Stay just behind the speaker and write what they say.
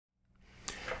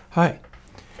Hi,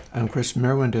 I'm Chris from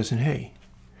Airwindows, and hey,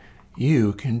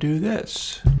 you can do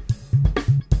this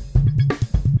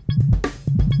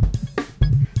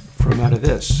from out of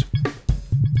this,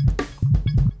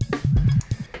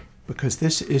 because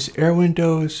this is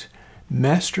Airwindows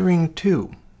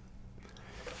Mastering2.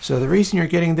 So the reason you're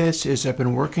getting this is I've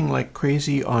been working like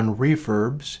crazy on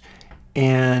reverbs,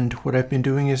 and what I've been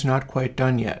doing is not quite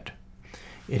done yet.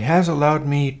 It has allowed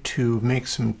me to make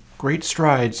some great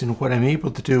strides in what I'm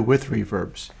able to do with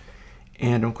reverbs,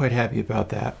 and I'm quite happy about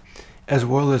that, as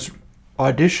well as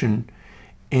audition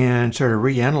and sort of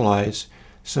reanalyze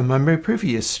some of my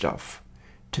previous stuff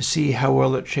to see how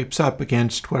well it shapes up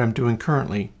against what I'm doing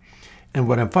currently. And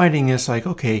what I'm finding is like,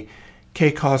 okay,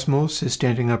 K-Cosmos is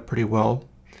standing up pretty well,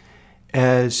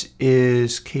 as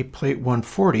is K-Plate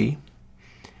 140,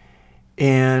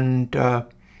 and I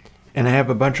have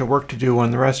a bunch of work to do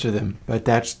on the rest of them, but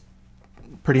that's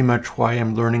pretty much why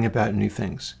I'm learning about new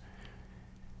things.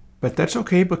 But that's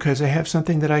okay, because I have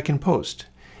something that I can post,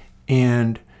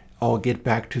 and I'll get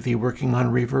back to the working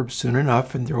on reverb soon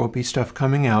enough, and there will be stuff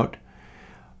coming out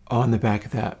on the back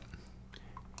of that.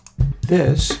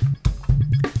 This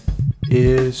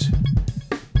is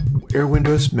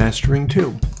Airwindows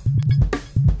Mastering2.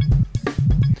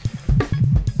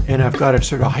 And I've got it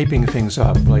sort of hyping things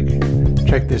up, like,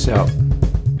 check this out.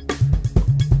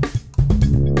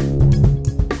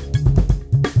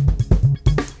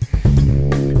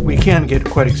 We can get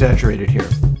quite exaggerated here.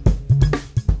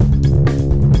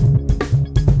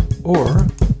 Or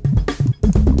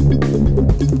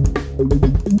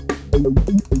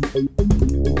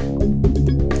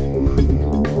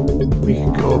we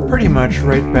can go pretty much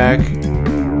right back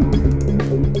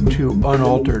to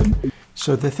unaltered.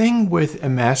 So the thing with a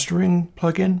mastering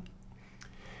plugin,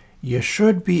 you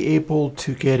should be able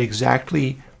to get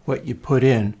exactly what you put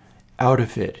in out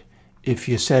of it if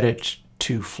you set it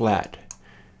to flat.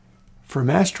 For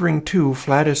Mastering2,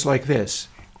 flat is like this.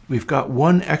 We've got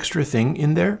one extra thing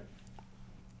in there.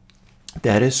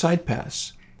 That is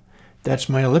Sidepass. That's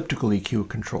my elliptical EQ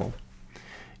control.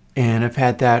 And I've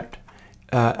had that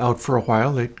out for a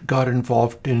while. It got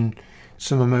involved in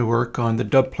some of my work on the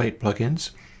dubplate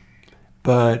plugins.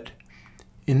 But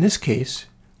in this case,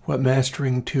 what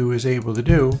Mastering2 is able to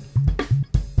do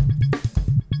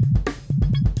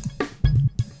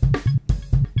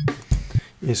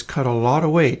is cut a lot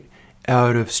of weight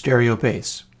out of stereo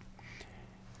bass.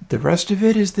 The rest of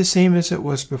it is the same as it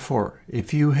was before.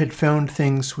 If you had found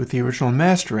things with the original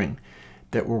mastering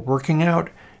that were working out,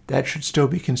 that should still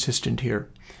be consistent here.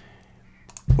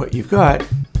 What you've got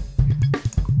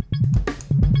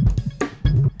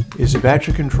is a batch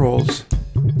of controls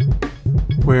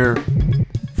where,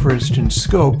 for instance,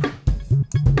 scope,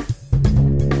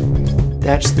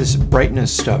 that's this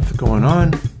brightness stuff going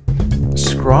on.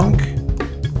 Skronk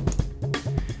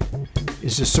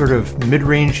is a sort of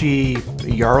mid-rangey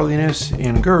yarliness,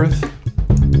 and Girth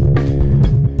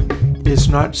is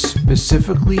not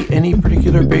specifically any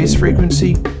particular bass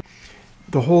frequency.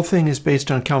 The whole thing is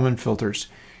based on Kalman filters.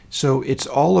 So it's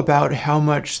all about how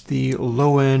much the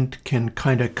low end can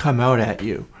kind of come out at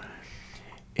you.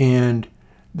 And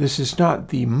this is not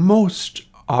the most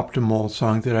optimal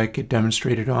song that I could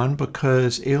demonstrate it on,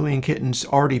 because Alien Kittens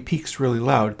already peaks really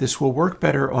loud. This will work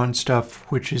better on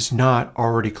stuff which is not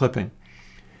already clipping.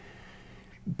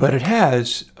 But it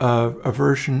has a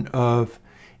version of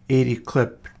 80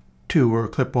 clip 2 or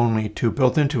clip only 2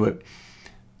 built into it.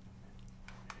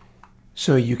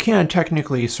 So you can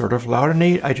technically sort of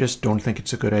loudinate. I just don't think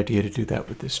it's a good idea to do that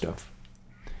with this stuff.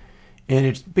 And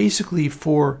it's basically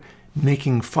for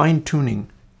making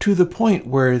fine-tuning to the point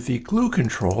where the glue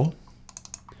control,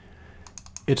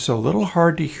 it's a little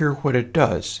hard to hear what it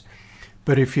does.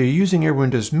 But if you're using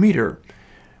Airwindows Meter,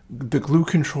 the glue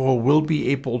control will be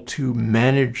able to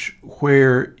manage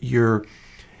where your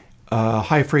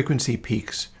high frequency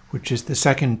peaks, which is the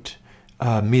second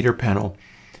meter panel,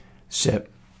 sit.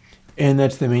 And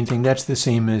that's the main thing. That's the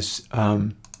same as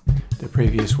the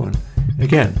previous one.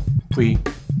 Again, if we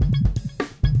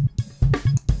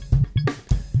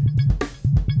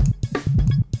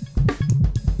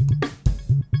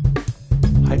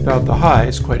hype out the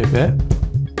highs quite a bit,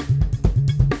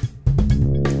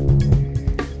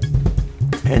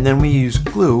 and then we use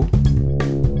glue,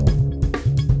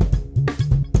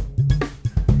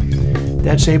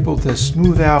 that's able to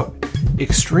smooth out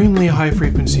extremely high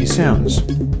frequency sounds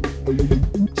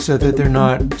so that they're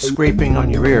not scraping on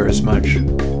your ear as much.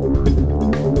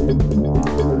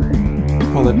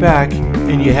 Pull it back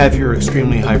and you have your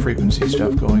extremely high frequency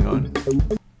stuff going on.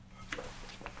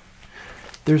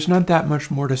 There's not that much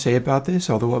more to say about this,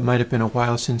 although it might have been a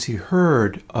while since you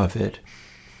heard of it.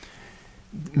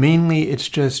 Mainly it's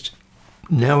just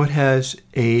now it has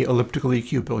a elliptical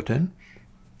EQ built in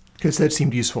because that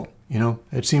seemed useful. You know,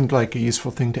 it seemed like a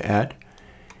useful thing to add.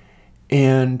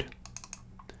 And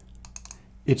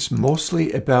it's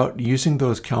mostly about using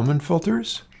those Kalman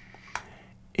filters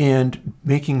and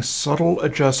making subtle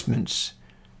adjustments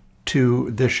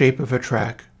to the shape of a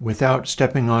track without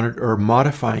stepping on it or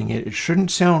modifying it. It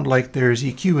shouldn't sound like there's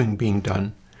EQing being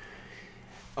done.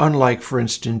 Unlike, for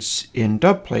instance, in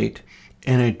dubplate,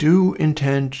 and I do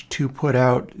intend to put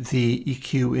out the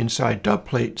EQ inside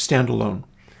dubplate standalone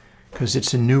because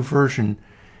it's a new version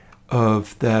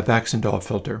of the Baxendale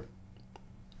filter.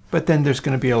 But then there's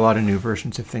going to be a lot of new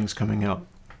versions of things coming out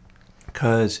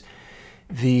because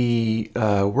the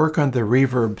work on the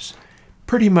reverbs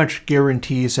pretty much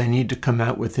guarantees I need to come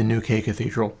out with the new K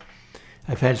Cathedral.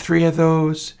 I've had 3 of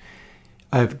those.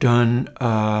 I've done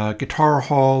Guitar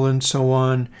Hall and so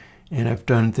on, and I've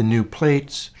done the new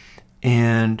plates.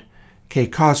 And K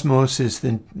Cosmos is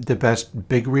the best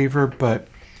big reverb, but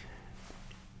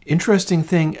interesting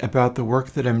thing about the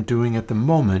work that I'm doing at the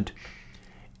moment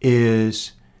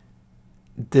is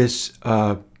this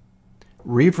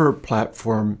reverb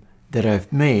platform that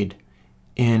I've made.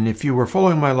 And if you were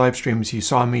following my live streams, you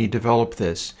saw me develop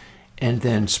this and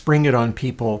then spring it on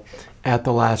people at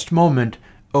the last moment.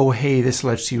 Oh, hey, this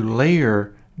lets you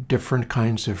layer different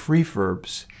kinds of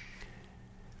reverbs,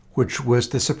 which was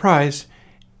the surprise.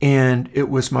 And it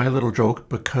was my little joke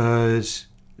because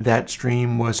that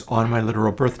stream was on my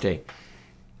literal birthday.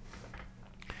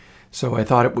 So I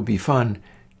thought it would be fun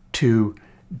to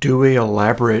do a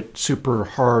elaborate, super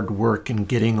hard work in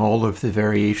getting all of the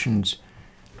variations.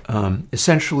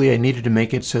 Essentially, I needed to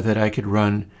make it so that I could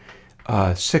run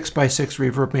 6x6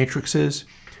 reverb matrices,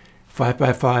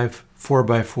 5x5,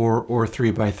 4x4, or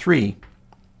 3x3.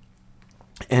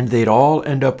 And they'd all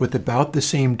end up with about the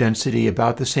same density,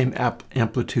 about the same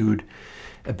amplitude,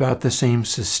 about the same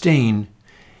sustain.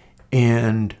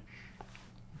 And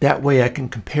that way I can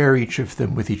compare each of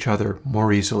them with each other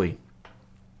more easily.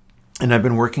 And I've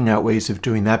been working out ways of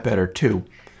doing that better too.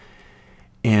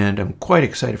 And I'm quite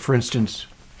excited. For instance,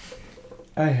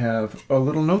 I have a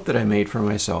little note that I made for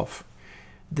myself.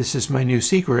 This is my new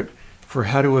secret for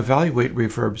how to evaluate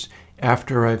reverbs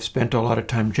after I've spent a lot of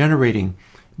time generating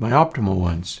my optimal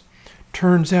ones.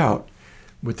 Turns out,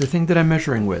 with the thing that I'm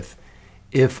measuring with,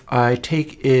 if I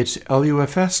take its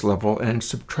LUFS level and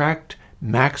subtract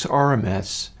max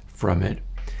RMS from it,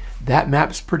 that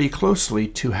maps pretty closely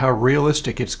to how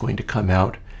realistic it's going to come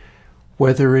out,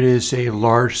 whether it is a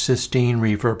large sustained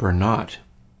reverb or not.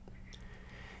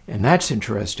 And that's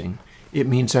interesting. It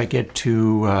means I get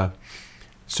to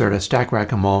sort of stack rack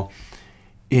them all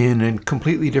in a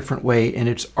completely different way, and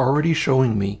it's already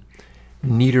showing me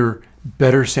neater,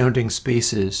 better sounding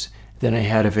spaces than I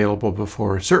had available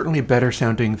before. Certainly better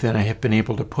sounding than I have been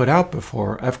able to put out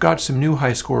before. I've got some new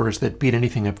high scores that beat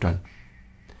anything I've done.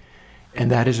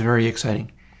 And that is very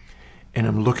exciting. And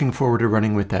I'm looking forward to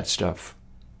running with that stuff.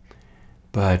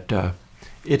 But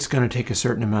it's going to take a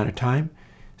certain amount of time.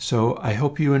 So I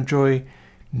hope you enjoy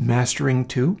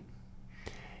Mastering2.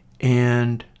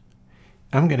 And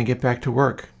I'm going to get back to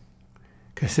work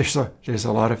because there's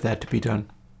a lot of that to be done.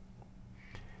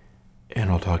 And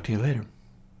I'll talk to you later.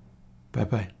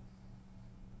 Bye-bye.